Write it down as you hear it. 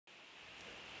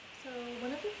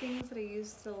of the things that I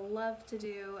used to love to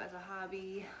do as a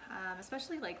hobby,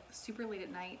 especially like super late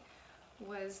at night,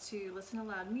 was to listen to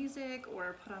loud music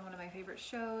or put on one of my favorite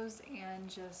shows and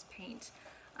just paint.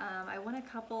 I won a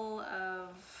couple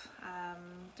of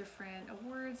different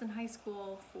awards in high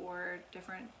school for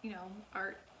different,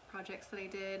 art projects that I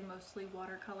did, mostly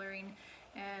watercoloring.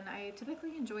 And I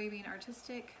typically enjoy being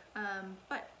artistic,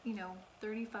 but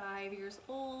 35 years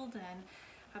old and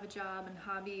have a job and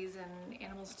hobbies and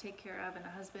animals to take care of and a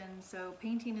husband, so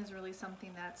painting is really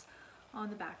something that's on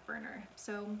the back burner.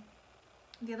 So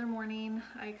the other morning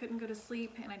I couldn't go to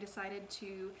sleep and I decided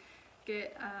to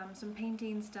get some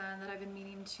paintings done that I've been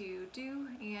meaning to do,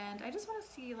 and I just want to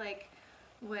see like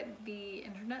what the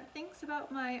internet thinks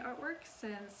about my artwork,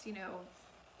 since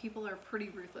people are pretty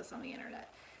ruthless on the internet.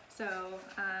 So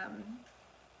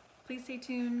please stay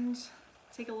tuned,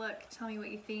 take a look, tell me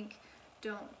what you think.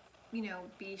 Don't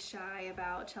be shy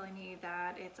about telling me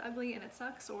that it's ugly and it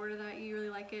sucks, or that you really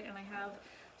like it and I have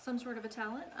some sort of a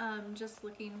talent. Just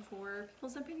looking for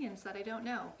people's opinions that I don't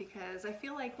know, because I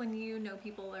feel like when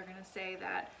people are gonna say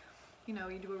that you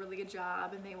do a really good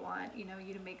job and they want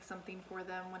you to make something for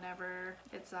them whenever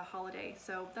it's a holiday.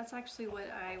 So that's actually what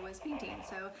I was painting.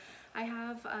 So I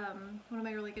have one of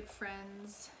my really good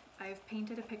friends, I've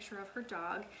painted a picture of her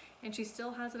dog and she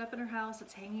still has it up in her house.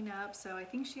 It's hanging up, so I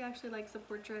think she actually likes the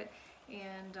portrait,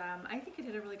 and I think I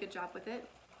did a really good job with it.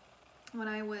 When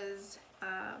I was,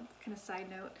 kind of side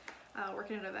note,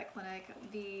 working at a vet clinic,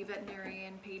 the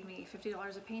veterinarian paid me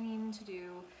 $50 a painting to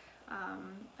do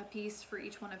a piece for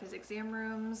each one of his exam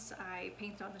rooms. I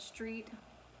painted on the street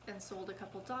and sold a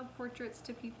couple dog portraits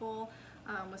to people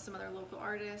with some other local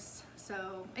artists.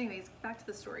 So anyways, back to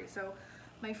the story. So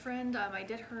my friend, I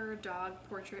did her dog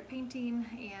portrait painting,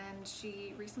 and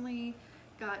she recently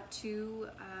got two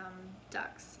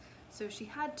ducks. So she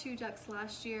had two ducks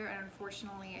last year, and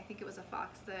unfortunately I think it was a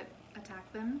fox that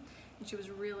attacked them, and she was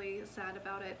really sad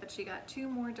about it. But she got two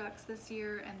more ducks this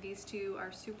year, and these two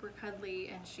are super cuddly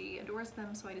and she adores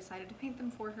them, so I decided to paint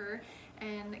them for her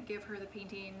and give her the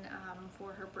painting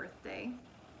for her birthday.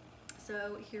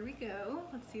 So here we go.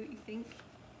 Let's see what you think.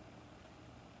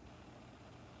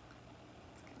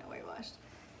 Whitewashed.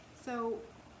 So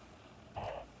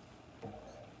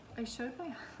I showed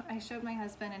my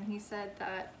husband, and he said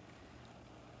that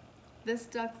this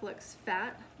duck looks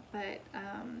fat, but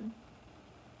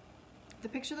the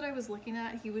picture that I was looking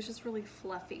at, he was just really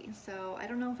fluffy. So I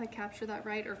don't know if I captured that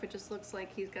right or if it just looks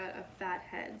like he's got a fat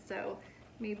head. So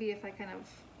maybe if I kind of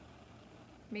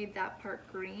made that part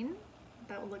green,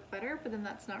 that would look better, but then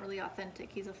that's not really authentic.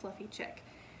 He's a fluffy chick.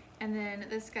 And then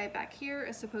this guy back here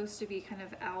is supposed to be kind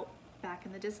of out back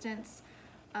in the distance.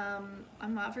 I'm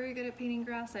not very good at painting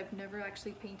grass. I've never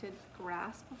actually painted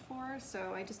grass before,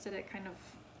 so I just did it kind of,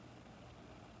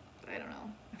 I don't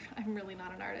know. I'm really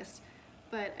not an artist,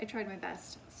 but I tried my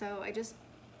best. So I just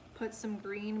put some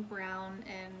green, brown,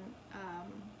 and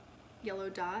yellow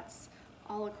dots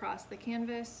all across the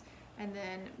canvas, and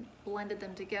then blended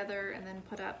them together, and then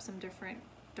put up some different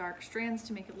dark strands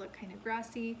to make it look kind of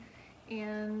grassy.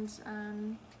 And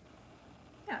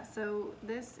yeah, so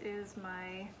this is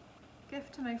my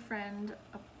gift to my friend,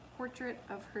 a portrait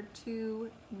of her two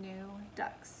new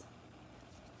ducks.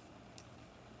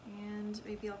 And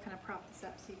maybe I'll kind of prop this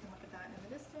up so you can look at that in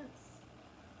the distance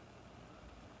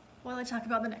while I talk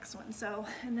about the next one. So,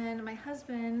 and then my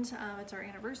husband, it's our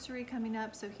anniversary coming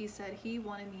up, so he said he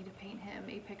wanted me to paint him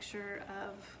a picture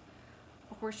of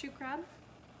a horseshoe crab.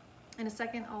 In a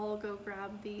second, I'll go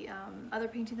grab the other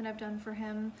painting that I've done for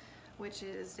him, which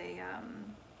is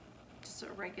just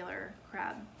a regular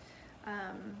crab.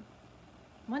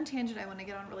 One tangent I want to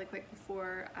get on really quick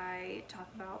before I talk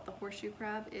about the horseshoe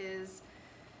crab is,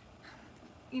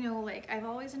 like, I've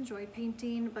always enjoyed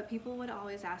painting, but people would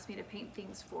always ask me to paint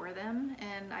things for them,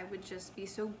 and I would just be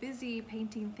so busy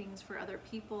painting things for other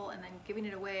people and then giving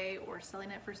it away or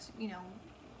selling it for,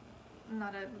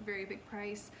 not a very big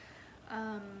price.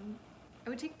 I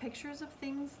would take pictures of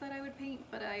things that I would paint,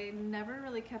 but I never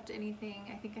really kept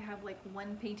anything. I think I have like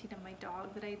one painting of my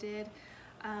dog that I did,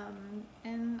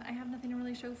 and I have nothing to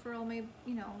really show for all my,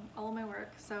 all of my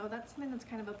work. So that's something that's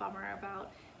kind of a bummer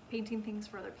about painting things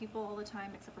for other people all the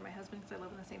time, except for my husband, because I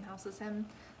live in the same house as him.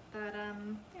 That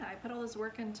yeah, I put all this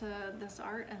work into this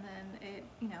art, and then it,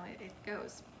 it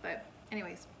goes. But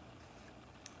anyways,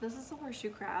 this is a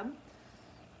horseshoe crab.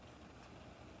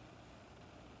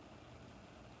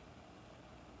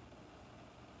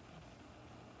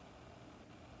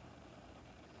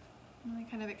 And I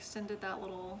kind of extended that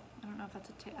little, I don't know if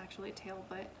that's actually a tail,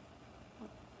 but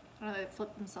I don't know, they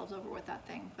flipped themselves over with that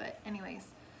thing. But anyways,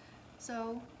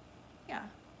 so yeah,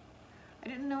 I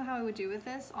didn't know how I would do with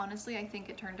this. Honestly, I think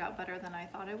it turned out better than I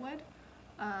thought it would.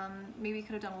 Maybe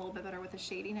could have done a little bit better with the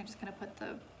shading. I just kind of put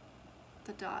the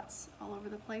dots all over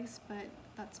the place, but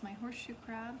that's my horseshoe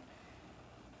crab.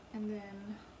 And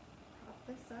then prop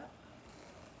this up.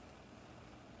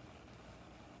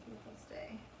 See if they'll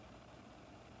stay.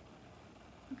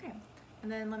 Okay,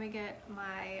 and then let me get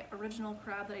my original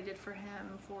crab that I did for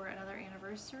him for another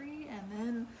anniversary, and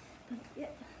then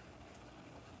get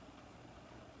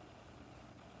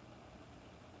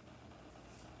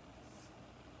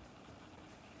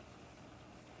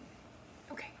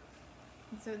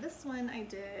so this one I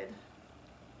did,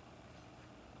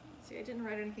 see, I didn't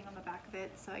write anything on the back of it,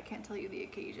 so I can't tell you the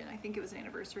occasion. I think it was an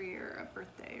anniversary or a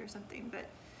birthday or something, but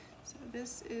so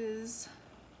this is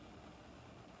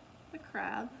the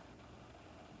crab.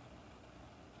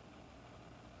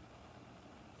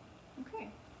 Okay.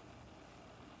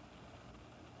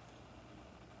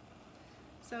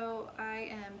 So I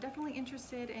am definitely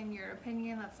interested in your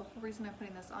opinion. That's the whole reason I'm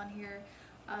putting this on here.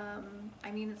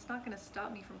 I mean, it's not going to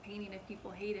stop me from painting if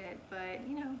people hate it, but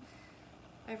you know,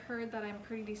 I've heard that I'm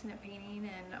pretty decent at painting,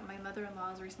 and my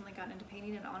mother-in-law has recently gotten into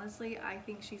painting, and honestly, I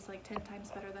think she's like 10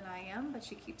 times better than I am, but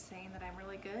she keeps saying that I'm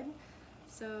really good.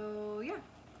 So yeah,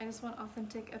 I just want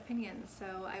authentic opinions.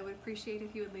 So I would appreciate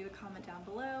if you would leave a comment down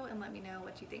below and let me know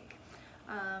what you think.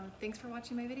 Thanks for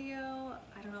watching my video.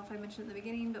 I don't know if I mentioned at the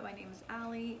beginning, but my name is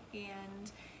Allie,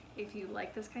 and if you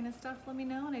like this kind of stuff, let me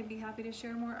know, and I'd be happy to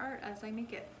share more art as I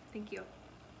make it. Thank you.